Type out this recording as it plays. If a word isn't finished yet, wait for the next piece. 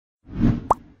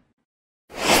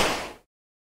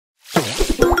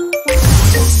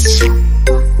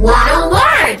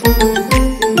Humpty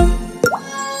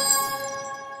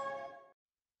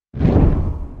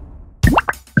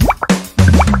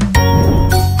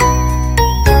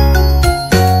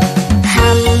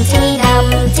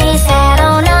Dumpty sat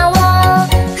on a wall.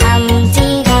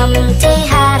 Humpty Dumpty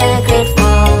had a great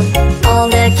fall. All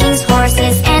the king's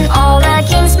horses and all the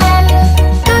king's men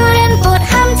couldn't put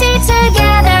Humpty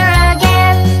together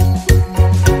again.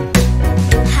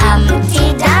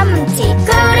 Humpty Dumpty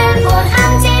couldn't put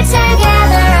Humpty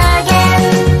together again.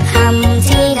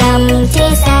 Humpty Dumpty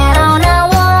sat on a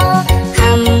wall.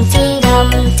 Humpty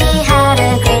Dumpty had a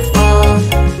great fall.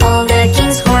 All the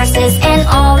king's horses and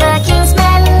all the king's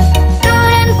men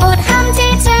couldn't put Humpty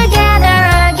together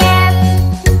again.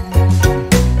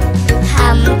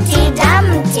 Humpty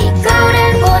Dumpty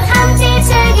couldn't put Humpty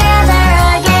together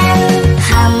again.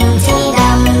 Humpty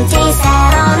Dumpty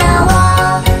sat on a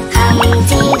wall.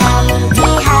 Humpty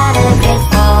Dumpty had a great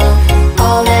fall.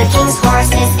 All the king's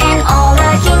horses and all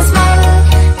the king's men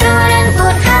couldn't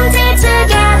put Humpty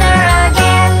together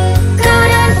again.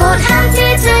 Couldn't put Humpty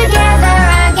together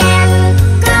again.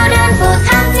 Couldn't put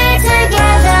Humpty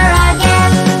together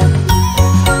again.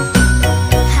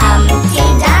 Humpty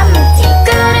Dumpty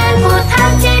couldn't put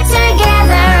Humpty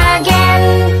together again.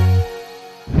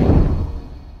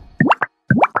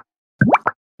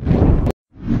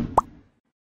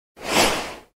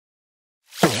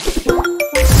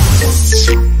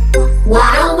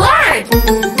 Waddle World!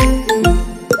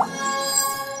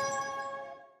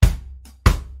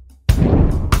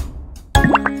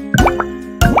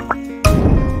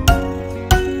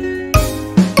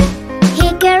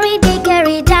 Hickory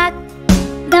Dickory Dock,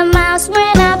 the mouse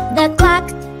went up the clock.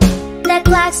 The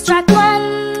clock struck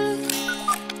one.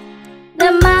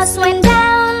 The mouse went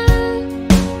down.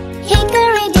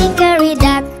 Hickory Dickory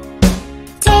Dock.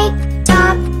 Tick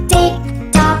tock, tick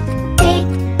tock, tick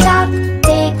tock,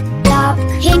 tick tock.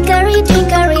 Hickory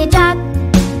Dickory Dock.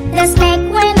 The snake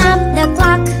went up the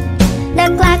clock. The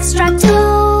clock struck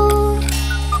two.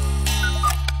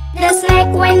 The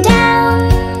snake went down.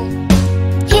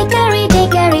 Hickory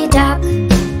Dickory Dock.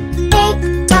 Tick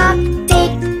tock,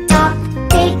 tick tock,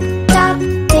 tick tock,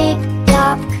 tick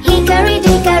tock. Hickory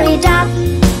Dickory Dock.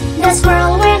 The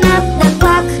squirrel went up the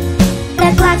clock. The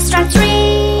clock struck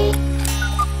three.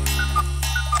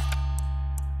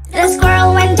 The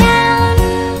squirrel went down.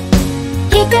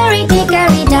 Hickory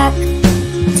Dickory Dock.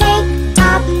 Tick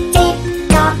tock, tick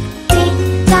tock, tick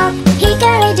tock.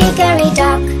 Hickory Dickory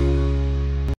Dock.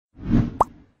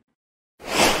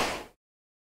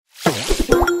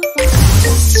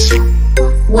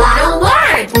 Waddle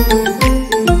World!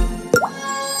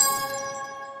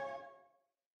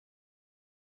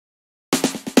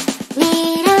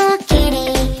 Little kitty,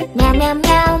 meow meow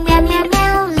meow meow meow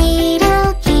meow.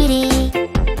 Little kitty,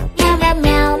 meow meow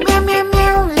meow meow meow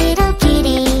meow. Little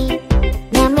kitty,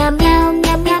 meow meow meow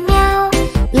meow meow meow.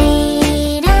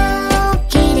 Little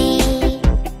kitty,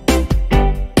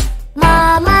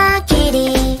 Mama kitty,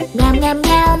 meow meow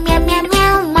meow meow meow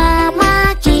meow.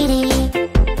 Mama kitty,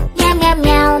 meow meow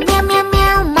meow meow meow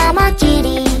meow. Mama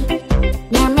kitty,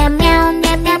 meow meow meow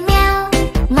meow meow meow.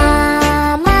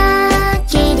 Mama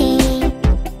kitty.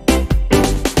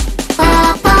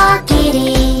 Papa kitty,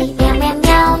 meow meow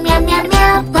meow meow meow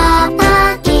meow. Papa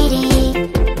kitty,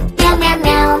 meow meow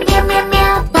meow meow meow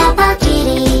meow. Papa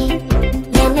kitty,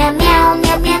 meow meow meow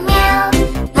meow meow meow.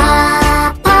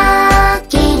 Papa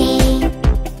kitty.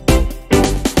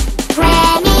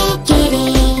 Granny kitty,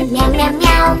 meow meow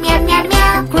meow meow meow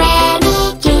meow. Granny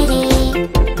kitty,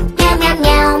 meow meow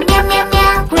meow meow meow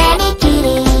meow. Granny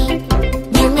kitty,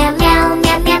 meow meow meow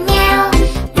meow meow meow.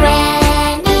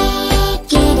 Granny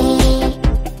kitty.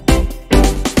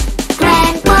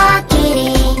 Grandpa kitty,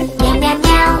 meow meow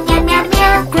meow meow meow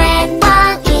meow. Grandpa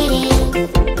kitty,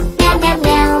 meow meow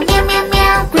meow meow meow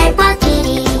meow. Grandpa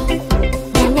kitty,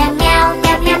 meow meow meow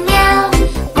meow meow meow.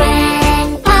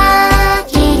 Grandpa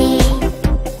kitty.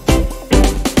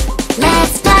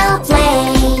 Let's go play,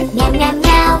 meow meow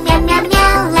meow meow meow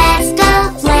meow. Let's go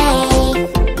play,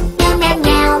 meow meow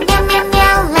meow meow meow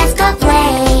meow. Let's go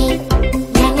play,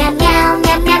 meow meow meow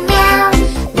meow meow meow.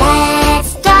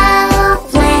 Let's go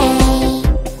play.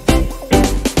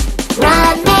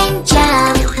 Run and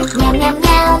jump, meow meow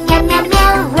meow meow meow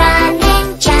meow. Run and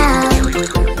jump,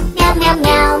 meow meow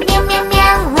meow meow meow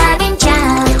meow. Run and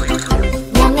jump,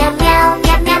 meow meow meow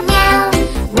meow meow meow.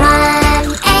 Run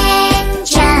and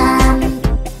jump.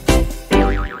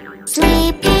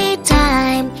 Sleepy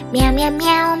time, meow meow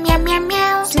meow meow meow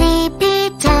meow. Sleepy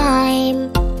time,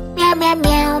 meow meow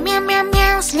meow meow meow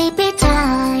meow. Sleepy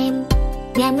time,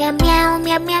 meow meow meow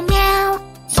meow meow meow.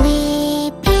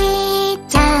 Sleepy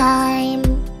time.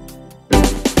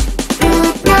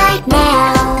 Good night.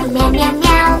 Meow, meow, meow,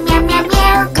 meow, meow, meow,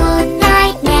 meow. Good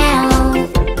night, meow.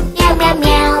 Meow, meow,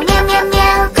 meow, meow, meow,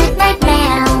 meow. Good night,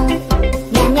 meow.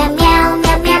 Meow, meow, meow,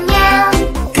 meow, meow, meow.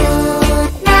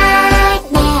 Good night,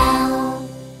 meow.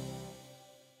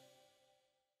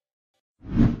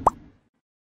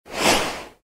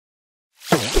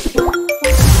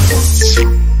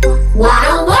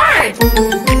 Waddle World.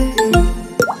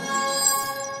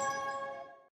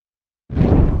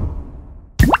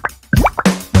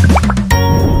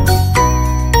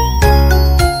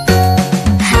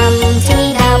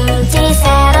 Humpty Dumpty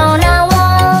sat on a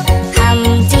wall.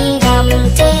 Humpty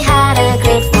Dumpty had a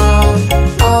great fall.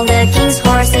 All the king's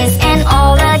horses and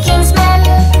all the king's men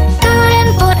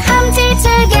couldn't put Humpty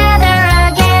together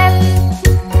again.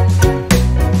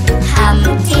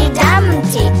 Humpty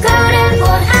Dumpty couldn't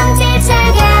put Humpty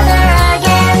together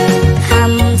again.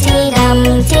 Humpty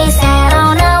Dumpty sat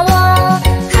on a wall.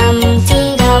 Humpty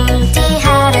Dumpty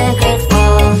had a great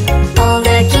fall. All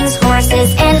the king's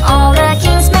horses and all the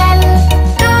king's men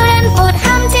couldn't put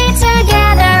Humpty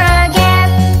together again.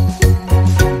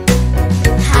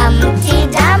 Humpty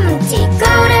Dumpty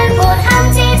couldn't put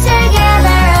Humpty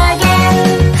together again.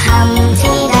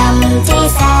 Humpty Dumpty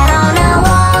sat on a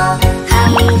wall.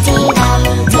 Humpty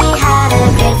Dumpty had a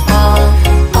great fall.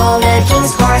 All the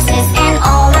king's horses and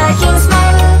all the king's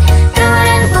men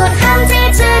couldn't put Humpty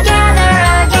together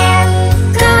again.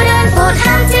 Couldn't put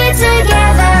Humpty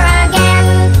together again.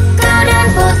 Couldn't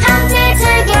put Humpty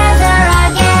together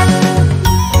again.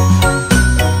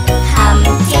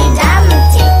 Humpty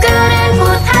Dumpty couldn't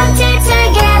put Humpty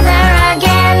together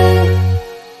again.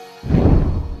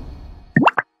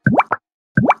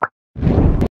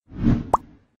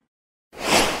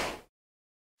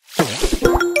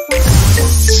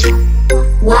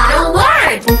 Waddle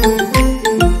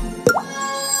World.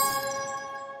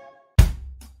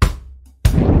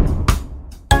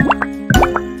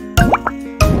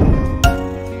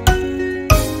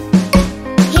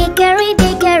 Hickory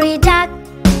Dickory Dock,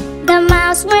 the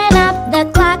mouse went up the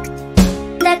clock.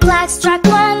 The clock struck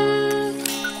one.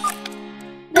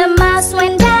 The mouse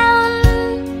went down.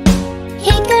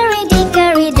 Hickory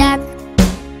Dickory Dock.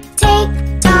 Tick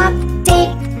tock,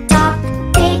 tick tock,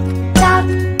 tick tock,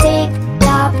 tick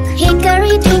tock.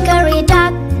 Hickory Dickory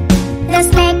Dock. The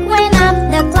snake went up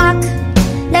the clock.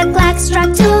 The clock struck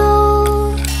two.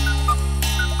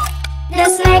 The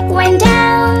snake went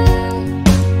down.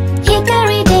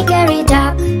 Hickory Dickory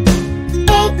Dock.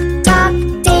 Tick tock,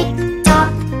 tick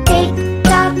tock, tick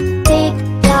tock, tick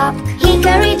tock.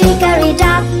 Hickory Dickory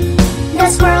Dock. The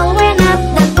squirrel went up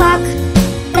the clock.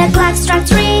 The clock struck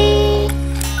three.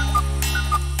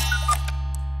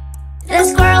 The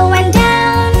squirrel went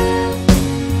down.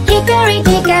 Hickory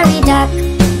Dickory Dock.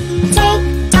 Tick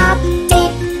tock,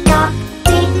 tick tock,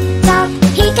 tick tock.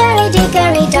 Hickory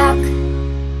Dickory Dock.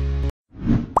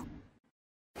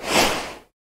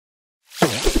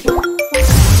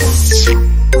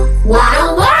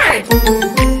 Waddle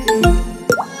World.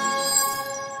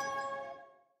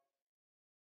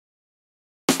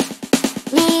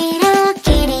 Little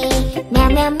kitty, meow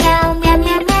meow meow meow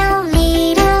meow meow.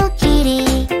 Little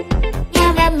kitty,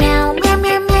 meow meow meow meow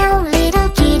meow meow. Little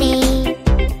kitty,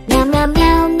 meow meow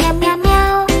meow meow meow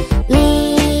meow.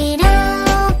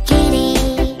 Little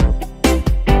kitty,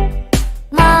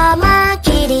 Mama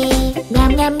kitty, meow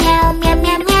meow meow meow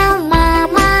meow meow.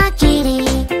 Mama kitty,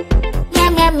 meow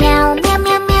meow meow meow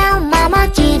meow meow. Mama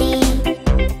kitty.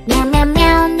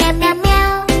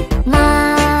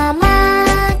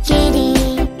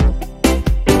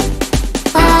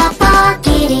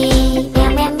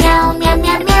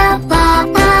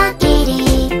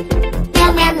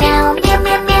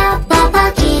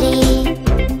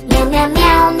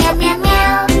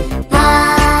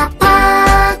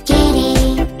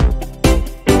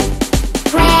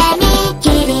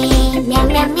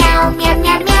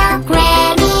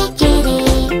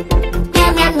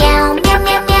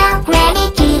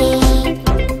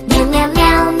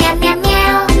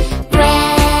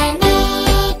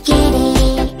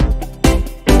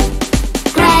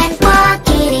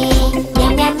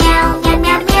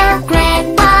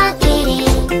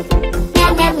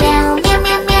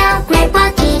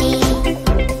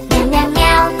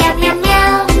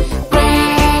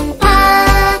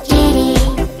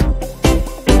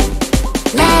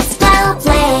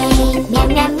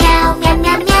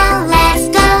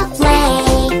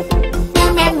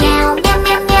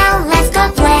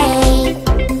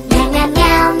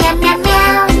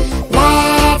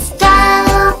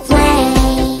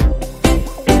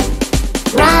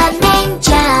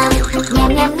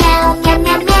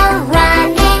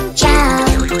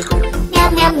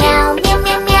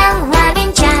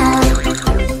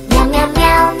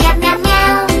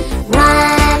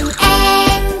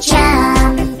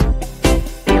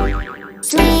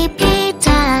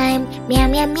 Meow,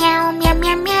 meow, meow, meow,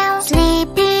 meow, meow.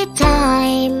 Sleepy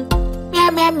time. Meow,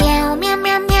 meow, meow, meow,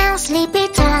 meow, meow. Sleepy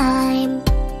time.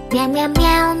 Meow, meow,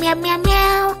 meow, meow, meow,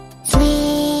 meow.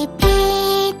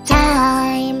 Sleepy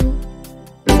time.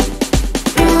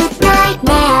 Good night,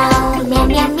 meow. Meow,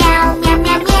 meow, meow, meow,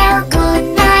 meow, meow. Good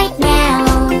night,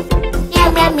 meow. Meow,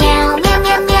 meow, meow, meow,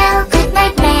 meow, meow. Good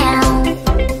night, meow.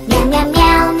 Meow, meow,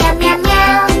 meow, meow, meow,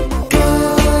 meow.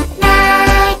 Good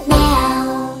night,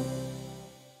 meow.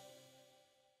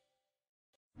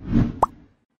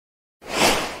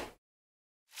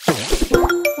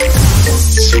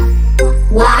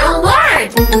 Waddle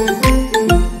World!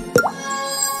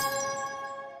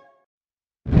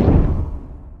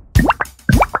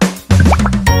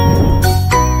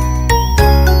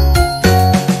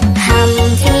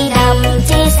 Humpty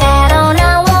Dumpty sat on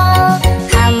a wall.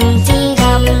 Humpty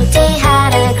Dumpty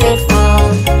had a great fall.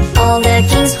 All the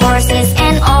king's horses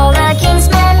and all the king's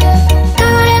men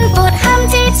couldn't put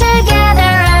Humpty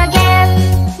together again.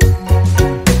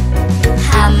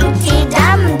 Humpty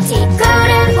Dumpty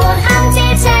couldn't put Humpty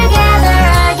together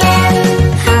again.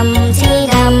 Humpty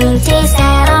Dumpty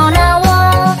sat on a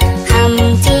wall.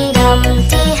 Humpty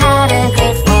Dumpty had a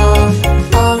great fall.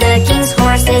 All the king's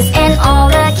horses and all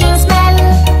the king's men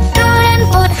couldn't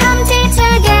put Humpty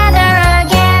together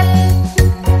again.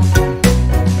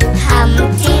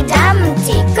 Humpty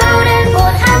Dumpty couldn't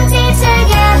put Humpty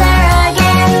together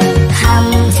again.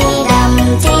 Humpty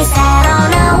Dumpty sat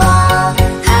on a wall.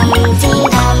 Humpty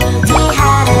Dumpty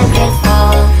had a great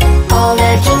fall. All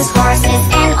the king's horses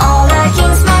and all the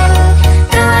king's men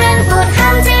couldn't put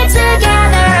Humpty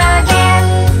together again.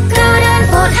 Couldn't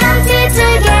put Humpty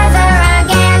together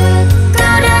again.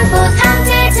 Couldn't put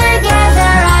Humpty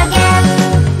together again.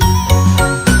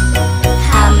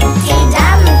 Humpty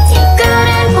Dumpty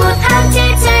couldn't put Humpty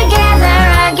together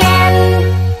again.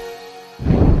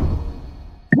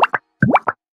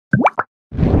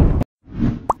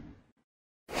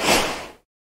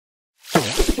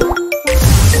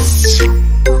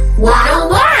 Waddle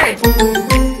World!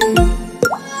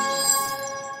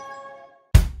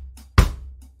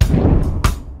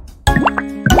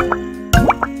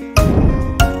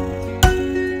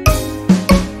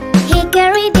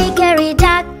 Hickory Dickory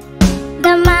Dock,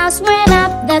 the mouse went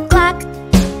up the clock.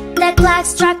 The clock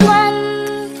struck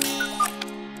one.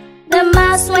 The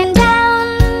mouse went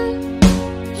down.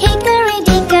 Hickory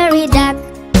Dickory Dock.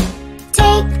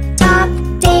 Tick tock,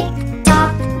 tick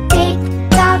tock, tick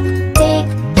tock, tick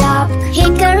tock.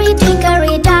 Hickory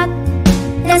Dickory Dock.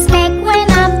 The snake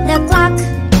went up the clock.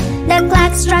 The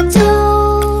clock struck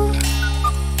two.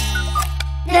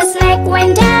 The snake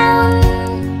went down.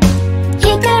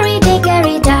 Hickory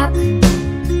Dickory Dock.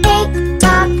 Tick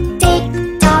tock, tick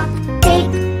tock, tick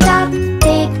tock,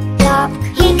 tick tock.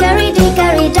 Hickory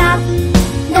Dickory Dock.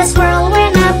 The squirrel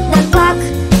went up the clock.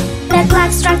 The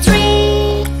clock struck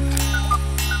three.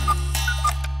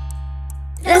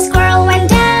 The squirrel went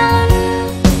down.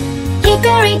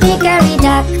 Hickory Dickory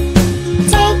Dock.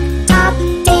 Tick tock,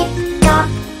 tick tock,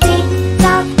 tick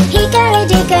tock. Hickory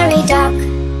Dickory Dock.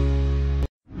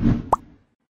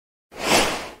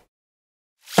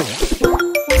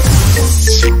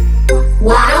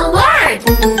 Waddle World!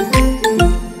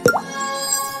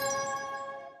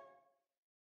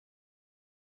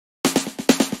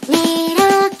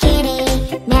 Little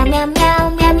kitty, meow meow meow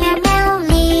meow meow meow.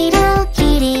 Little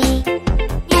kitty,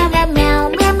 meow meow meow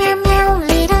meow meow meow.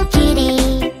 Little kitty,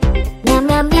 meow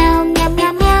meow meow meow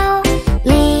meow meow.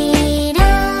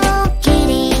 Little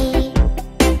kitty,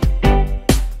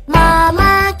 Mama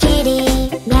kitty,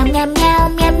 meow meow meow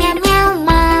meow meow meow.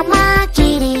 Mama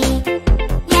kitty,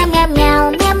 meow meow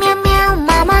meow meow meow meow.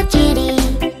 Mama kitty,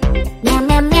 meow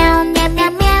meow meow meow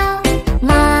meow meow.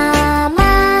 Mama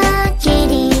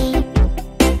kitty.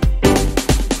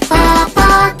 Papa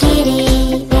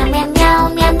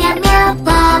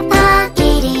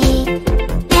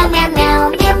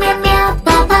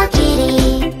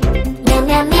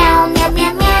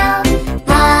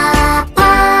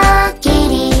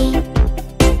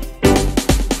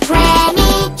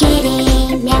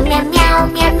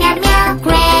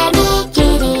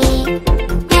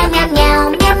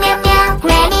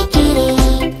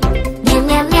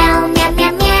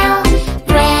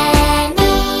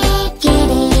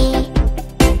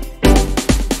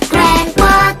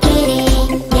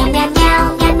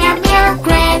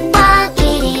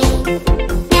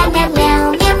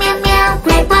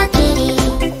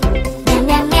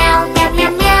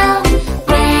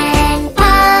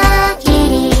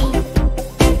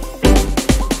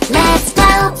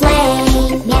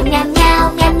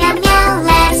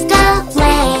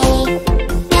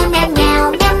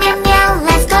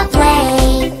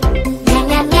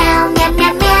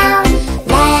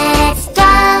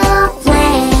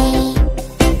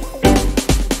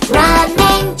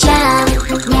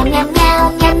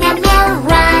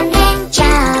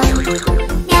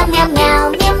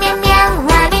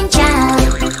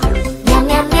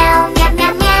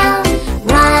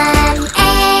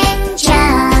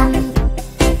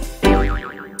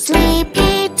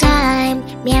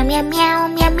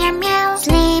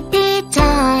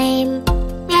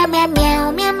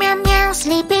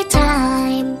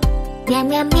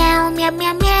meow, meow, meow,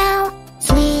 meow, meow.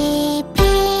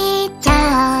 Sleepy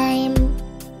time.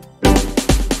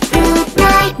 Good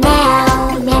night,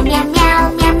 meow. Meow, meow,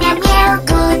 meow, meow, meow, meow.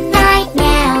 Good night,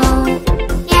 meow.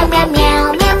 Meow, meow,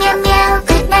 meow, meow, meow, meow.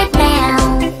 Good night, meow.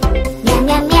 Meow,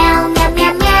 meow, meow, meow,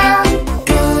 meow, meow.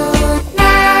 Good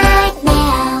night,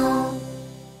 meow.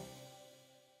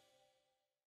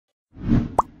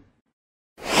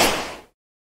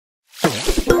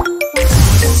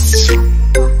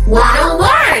 Waddle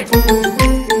World.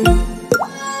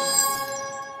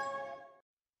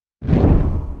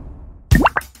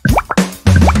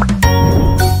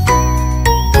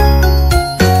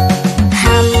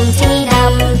 Humpty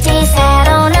Dumpty sat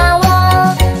on a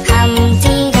wall.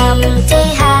 Humpty Dumpty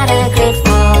had a great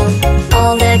fall.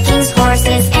 All the king's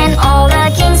horses and all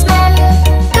the king's men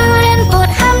couldn't put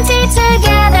Humpty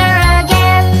together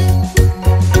again.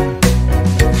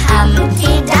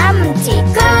 Humpty Dumpty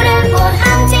couldn't put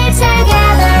Humpty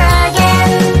together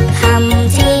again.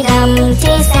 Humpty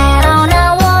Dumpty sat on a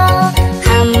wall.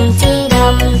 Humpty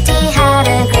Dumpty had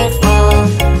a great fall.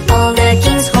 All the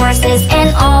king's horses and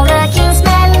all the king's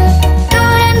men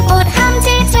couldn't put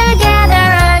Humpty together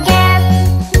again.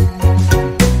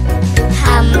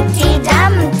 Humpty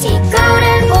Dumpty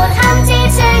couldn't put Humpty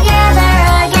together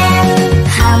again.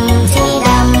 Humpty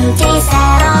Dumpty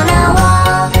sat on a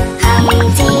wall.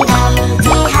 Humpty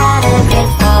Dumpty had a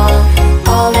great fall.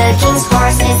 All the king's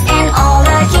horses and all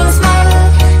the king's men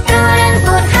couldn't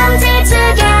put Humpty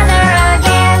together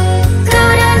again.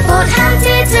 Couldn't put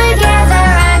Humpty together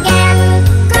again.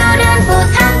 Couldn't put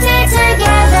Humpty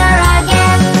together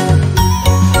again.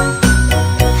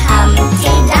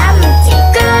 Humpty Dumpty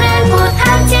couldn't put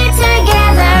Humpty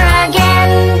together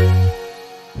again.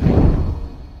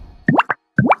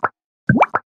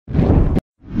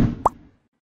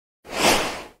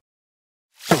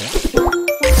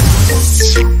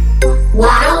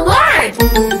 Waddle World.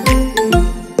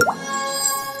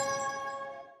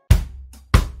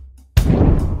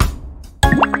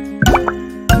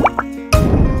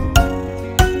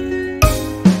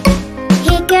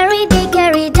 Hickory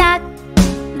Dickory Dock,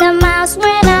 the mouse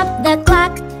went up the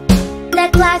clock. The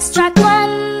clock struck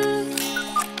one.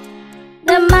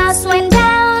 The mouse went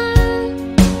down.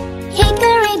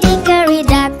 Hickory Dickory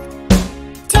Dock.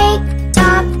 Tick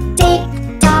tock, tick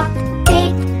tock,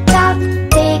 tick tock,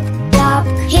 tick tock.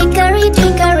 Hickory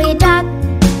Dickory Dock.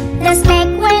 The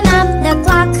snake went up the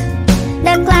clock.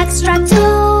 The clock struck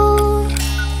two.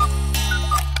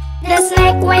 The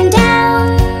snake went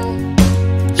down.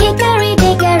 Hickory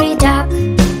Dickory Dock.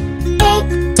 Tick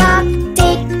tock,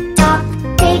 tick tock,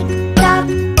 tick tock,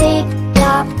 tick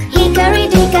tock. Hickory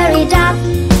Dickory Dock.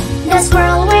 The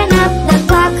squirrel went up the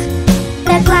clock.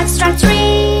 The clock struck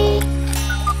three.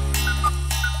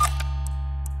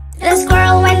 The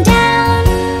squirrel went down.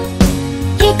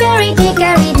 Hickory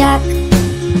Dickory Dock.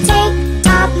 Tick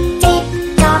tock, tick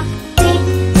tock, tick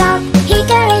tock.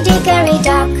 Hickory Dickory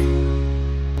Dock.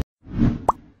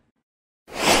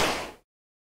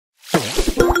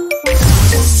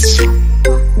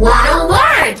 Waddle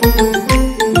World.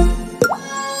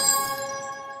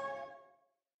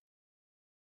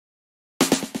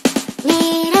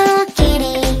 Little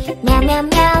kitty, meow meow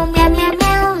meow meow meow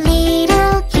meow.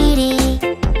 Little kitty,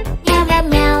 meow meow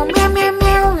meow meow meow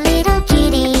meow. Little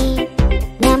kitty,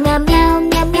 meow meow meow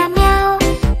meow meow meow.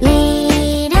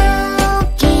 Little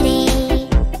kitty,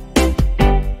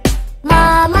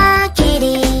 Mama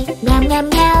kitty, meow meow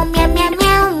meow meow meow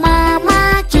meow.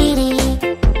 Mama kitty,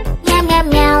 meow meow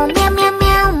meow meow meow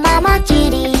meow. Mama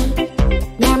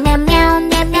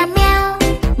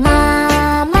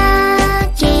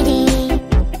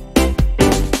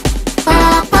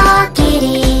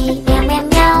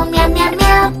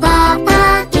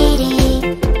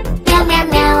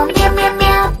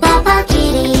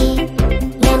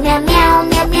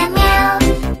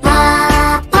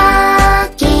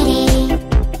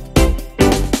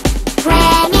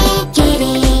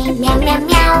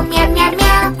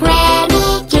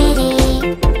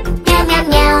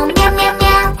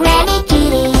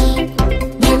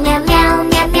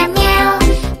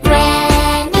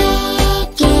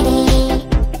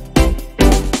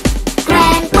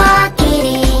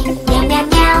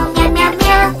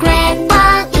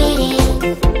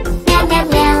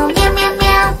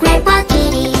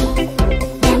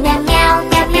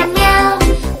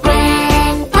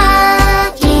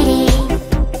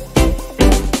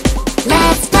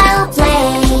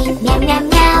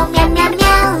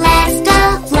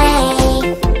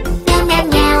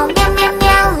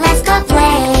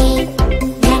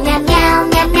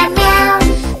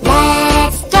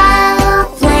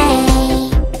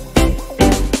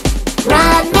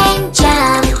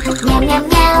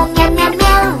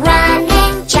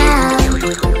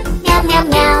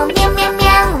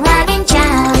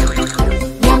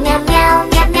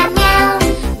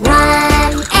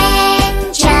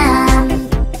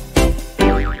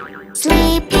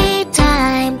Sleepy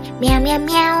time. Meow meow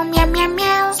meow meow meow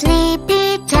meow.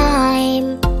 Sleepy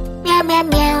time. Meow meow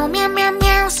meow meow meow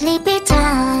meow. Sleepy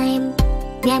time.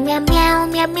 Meow meow meow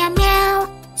meow meow meow.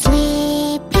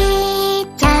 Sleepy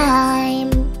time.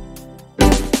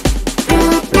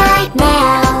 Good night,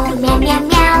 meow.